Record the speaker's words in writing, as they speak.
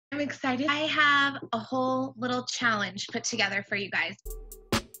excited. I have a whole little challenge put together for you guys.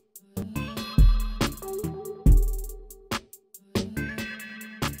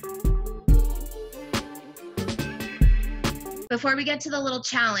 Before we get to the little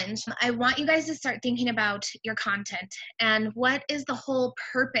challenge, I want you guys to start thinking about your content and what is the whole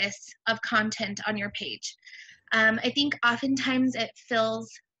purpose of content on your page. I think oftentimes it feels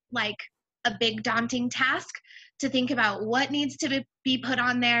like a big daunting task to think about what needs to be put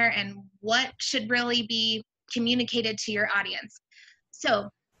on there and what should really be communicated to your audience. So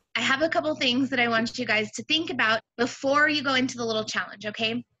I have a couple things that I want you guys to think about before you go into the little challenge,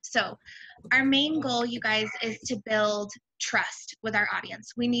 okay? So our main goal, you guys, is to build trust with our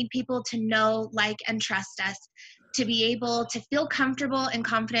audience. We need people to know, like, and trust us, to be able to feel comfortable and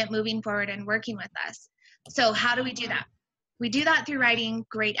confident moving forward and working with us. So how do we do that? We do that through writing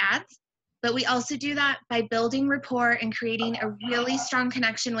great ads, but we also do that by building rapport and creating a really strong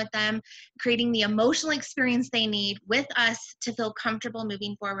connection with them, creating the emotional experience they need with us to feel comfortable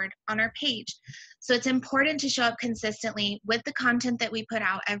moving forward on our page. So it's important to show up consistently with the content that we put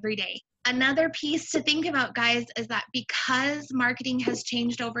out every day. Another piece to think about, guys, is that because marketing has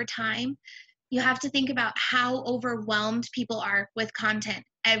changed over time, you have to think about how overwhelmed people are with content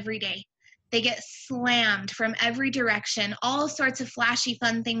every day. They get slammed from every direction, all sorts of flashy,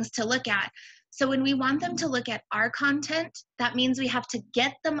 fun things to look at. So when we want them to look at our content, that means we have to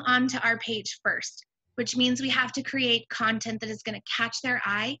get them onto our page first, which means we have to create content that is going to catch their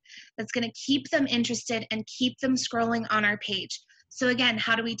eye, that's going to keep them interested and keep them scrolling on our page. So again,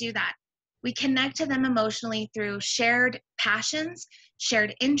 how do we do that? We connect to them emotionally through shared passions,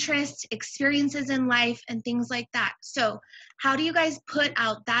 shared interests, experiences in life, and things like that. So how do you guys put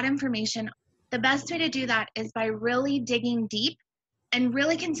out that information? The best way to do that is by really digging deep and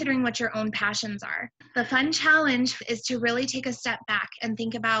really considering what your own passions are. The fun challenge is to really take a step back and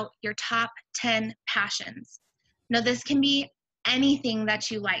think about your top 10 passions. Now, this can be anything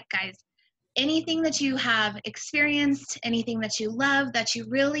that you like, guys. Anything that you have experienced, anything that you love, that you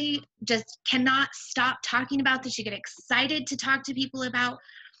really just cannot stop talking about, that you get excited to talk to people about.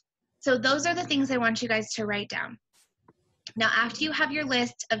 So those are the things I want you guys to write down. Now, after you have your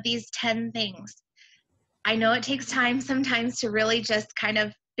list of these 10 things, I know it takes time sometimes to really just kind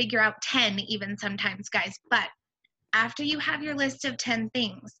of figure out 10 even sometimes, guys, but after you have your list of 10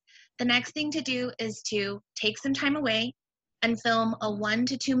 things, the next thing to do is to take some time away and film a 1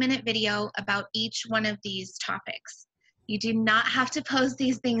 to 2 minute video about each one of these topics. You do not have to post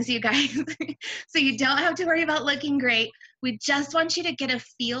these things, you guys, so you don't have to worry about looking great. We just want you to get a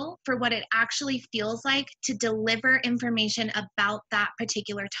feel for what it actually feels like to deliver information about that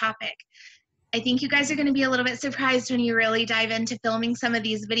particular topic. I think you guys are gonna be a little bit surprised when you really dive into filming some of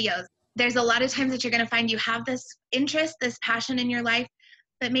these videos. There's a lot of times that you're gonna find you have this interest, this passion in your life,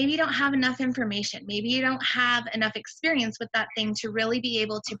 but maybe you don't have enough information. Maybe you don't have enough experience with that thing to really be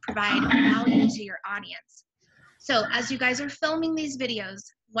able to provide value to your audience. So as you guys are filming these videos,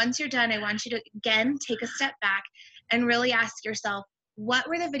 once you're done, I want you to, again, take a step back and really ask yourself, what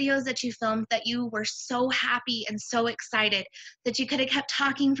were the videos that you filmed that you were so happy and so excited that you could have kept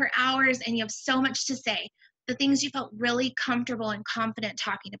talking for hours and you have so much to say, the things you felt really comfortable and confident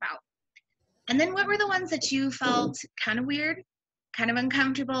talking about? And then what were the ones that you felt kind of weird, kind of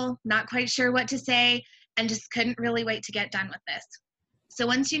uncomfortable, not quite sure what to say, and just couldn't really wait to get done with this? So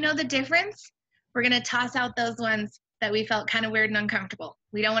once you know the difference, we're going to toss out those ones that we felt kind of weird and uncomfortable.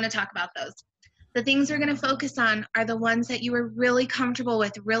 We don't want to talk about those. The things we're going to focus on are the ones that you were really comfortable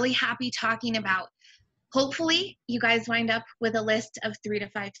with, really happy talking about. Hopefully, you guys wind up with a list of 3 to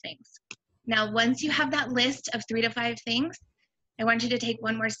 5 things. Now, once you have that list of 3 to 5 things, I want you to take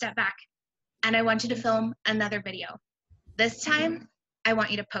one more step back, and I want you to film another video. This time, I want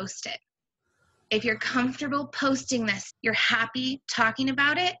you to post it. If you're comfortable posting this, you're happy talking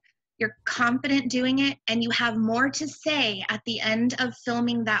about it, you're confident doing it, and you have more to say at the end of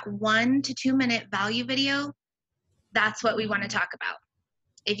filming that 1 to 2 minute value video, that's what we want to talk about.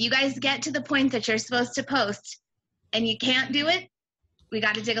 If you guys get to the point that you're supposed to post and you can't do it, we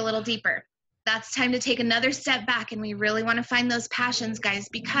got to dig a little deeper. That's time to take another step back, and we really want to find those passions, guys,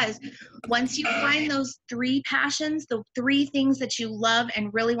 because once you find those 3 passions, the 3 things that you love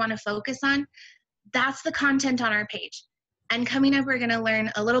and really want to focus on, that's the content on our page. And coming up, we're going to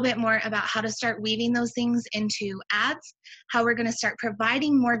learn a little bit more about how to start weaving those things into ads, how we're going to start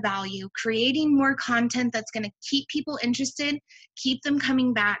providing more value, creating more content that's going to keep people interested, keep them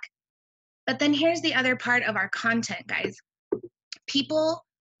coming back. But then here's the other part of our content, guys. People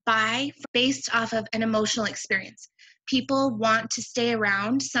buy based off of an emotional experience. People want to stay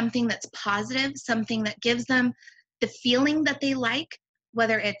around something that's positive, something that gives them the feeling that they like,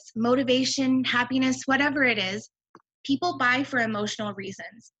 whether it's motivation, happiness, whatever it is, people buy for emotional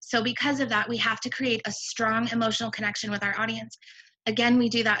reasons. So because of that, we have to create a strong emotional connection with our audience. Again, we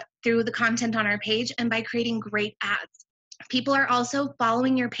do that through the content on our page and by creating great ads. People are also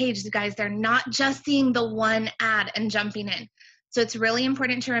following your page, you guys. They're not just seeing the one ad and jumping in. So it's really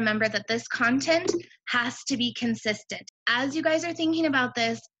important to remember that this content has to be consistent. As you guys are thinking about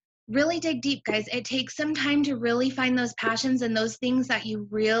this, really dig deep, guys. It takes some time to really find those passions and those things that you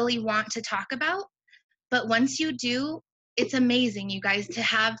really want to talk about. But once you do, it's amazing, you guys, to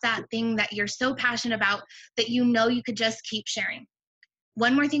have that thing that you're so passionate about that you know you could just keep sharing.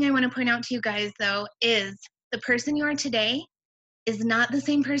 One more thing I want to point out to you guys, though, is the person you are today is not the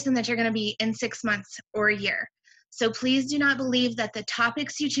same person that you're going to be in 6 months or a year. So please do not believe that the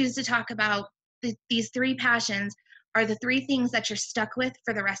topics you choose to talk about, these 3 passions, are the 3 things that you're stuck with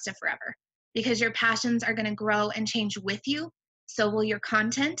for the rest of forever, because your passions are going to grow and change with you. So will your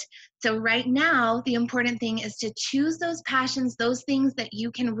content. So right now, the important thing is to choose those passions, those things that you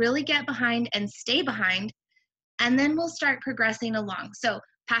can really get behind and stay behind, and then we'll start progressing along. So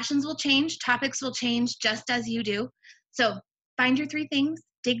passions will change, topics will change just as you do. So find your 3 things,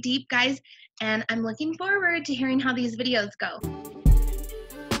 dig deep, guys, and I'm looking forward to hearing how these videos go.